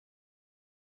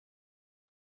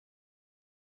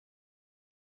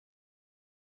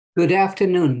Good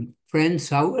afternoon, friends.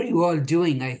 How are you all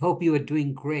doing? I hope you are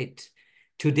doing great.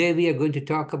 Today we are going to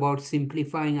talk about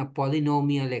simplifying a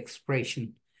polynomial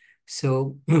expression.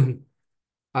 So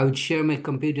I would share my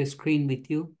computer screen with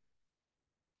you.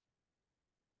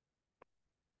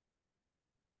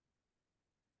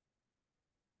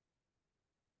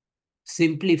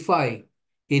 Simplify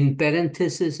in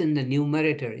parentheses in the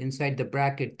numerator inside the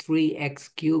bracket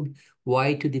 3x cubed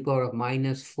y to the power of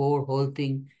minus 4 whole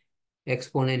thing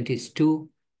exponent is 2,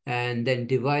 and then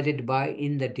divided by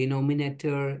in the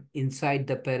denominator inside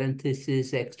the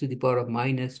parenthesis x to the power of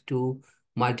minus 2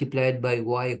 multiplied by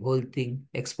y whole thing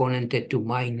exponented to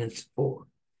minus 4.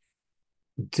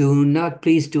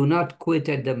 Please do not quit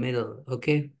at the middle,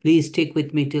 okay? Please stick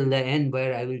with me till the end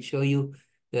where I will show you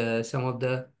some of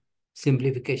the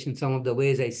simplification, some of the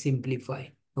ways I simplify,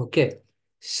 okay?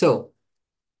 So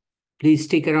please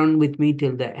stick around with me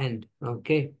till the end,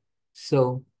 okay?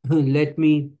 So let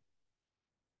me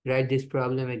write this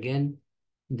problem again.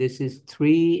 This is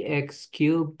 3x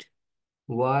cubed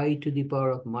y to the power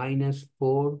of minus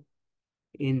 4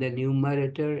 in the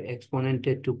numerator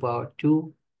exponented to power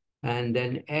 2, and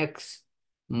then x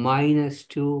minus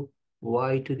 2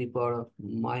 y to the power of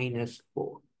minus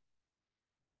 4.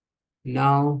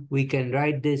 Now we can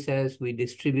write this as we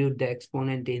distribute the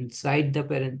exponent inside the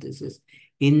parenthesis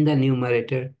in the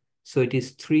numerator. So it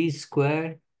is 3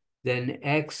 squared, then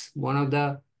x, one of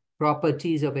the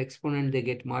properties of exponent, they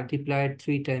get multiplied.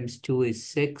 3 times 2 is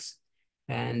 6.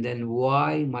 And then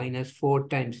y minus 4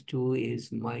 times 2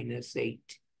 is minus 8.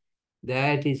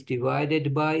 That is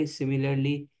divided by,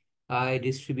 similarly, I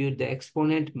distribute the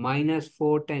exponent. Minus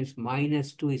 4 times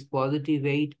minus 2 is positive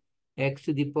 8. X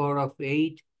to the power of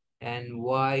 8 and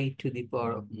y to the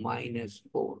power of minus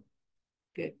 4.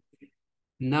 Okay.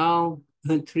 Now,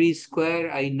 3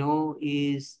 square I know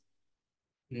is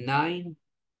 9.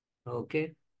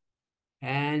 Okay.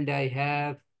 And I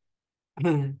have,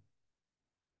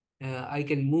 I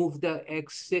can move the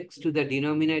x6 to the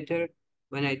denominator.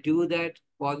 When I do that,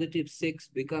 positive 6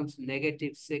 becomes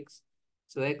negative 6.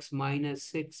 So x minus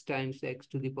 6 times x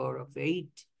to the power of 8.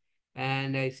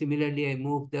 And similarly, I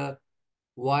move the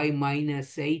y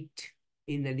minus 8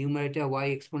 in the numerator, y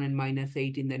exponent minus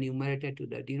 8 in the numerator to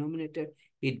the denominator.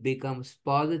 It becomes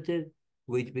positive,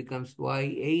 which becomes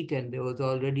y8, and there was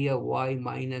already a y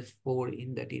minus 4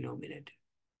 in the denominator.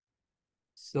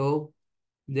 So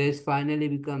this finally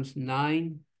becomes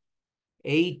 9.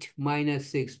 8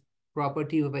 minus 6.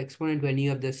 Property of exponent, when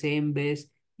you have the same base,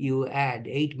 you add.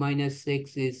 8 minus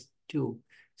 6 is 2.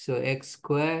 So x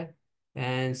squared.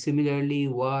 And similarly,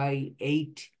 y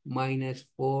 8 minus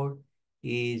 4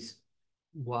 is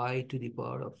y to the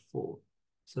power of 4.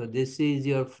 So this is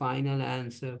your final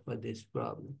answer for this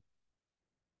problem.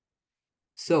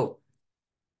 So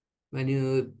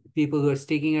when people who are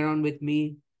sticking around with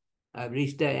me, I've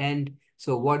reached the end.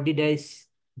 So what did I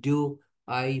do?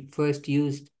 I first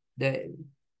used the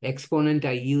exponent.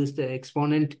 I used the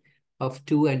exponent of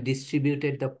 2 and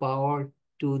distributed the power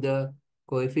to the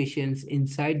coefficients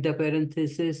inside the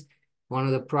parenthesis. One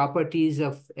of the properties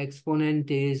of exponent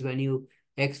is when you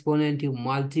exponent, you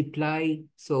multiply.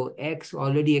 So x,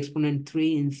 already exponent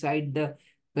 3 inside the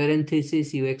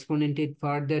parenthesis, you exponent it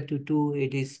further to 2.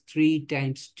 It is 3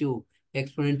 times 2.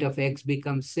 Exponent of x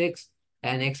becomes 6.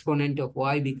 And exponent of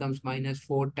y becomes minus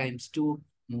 4 times 2,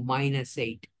 minus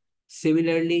 8.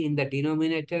 Similarly, in the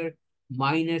denominator,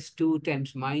 minus 2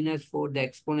 times minus 4, the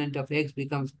exponent of x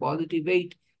becomes positive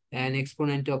 8, and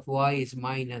exponent of y is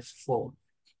minus 4.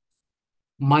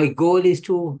 My goal is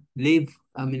to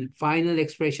final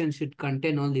expression should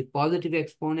contain only positive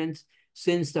exponents.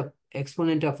 Since the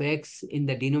exponent of x in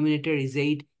the denominator is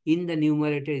 8, in the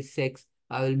numerator is 6,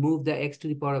 I will move the x to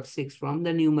the power of 6 from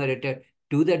the numerator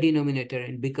to the denominator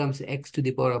and becomes x to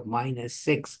the power of minus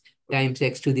 6 times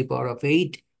x to the power of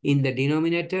 8 in the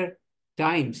denominator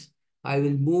times. I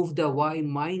will move the y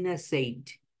minus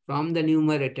 8 from the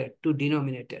numerator to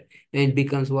denominator, and it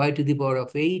becomes y to the power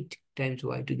of 8 times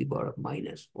y to the power of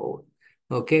minus 4.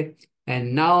 Okay.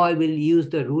 And now I will use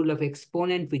the rule of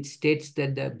exponent, which states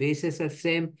that the bases are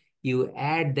same. You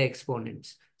add the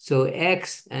exponents. So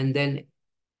x and then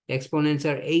exponents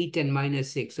are 8 and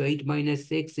minus 6. So 8 minus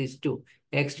 6 is 2.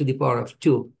 X to the power of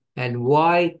 2. And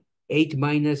y, 8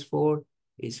 minus 4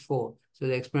 is 4. So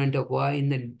the exponent of y in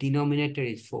the denominator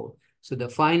is 4. So the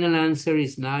final answer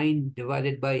is 9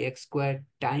 divided by x squared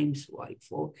times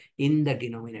y4 in the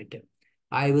denominator.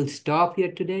 I will stop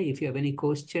here today. If you have any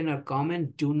question or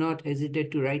comment, do not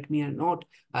hesitate to write me a note.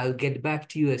 I'll get back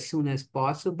to you as soon as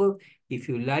possible. If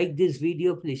you like this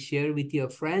video, please share with your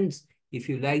friends. If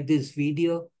you like this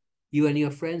video, You and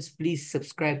your friends, please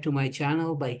subscribe to my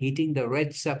channel by hitting the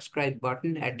red subscribe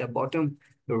button at the bottom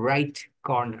right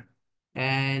corner.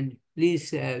 And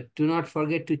please do not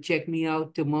forget to check me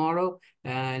out tomorrow.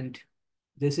 And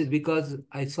this is because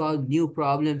I solve new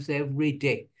problems every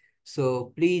day.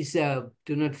 So please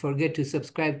do not forget to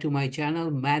subscribe to my channel,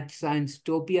 Math Science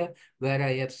Topia, where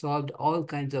I have solved all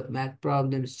kinds of math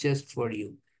problems just for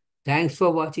you. Thanks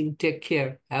for watching. Take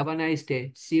care. Have a nice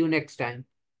day. See you next time.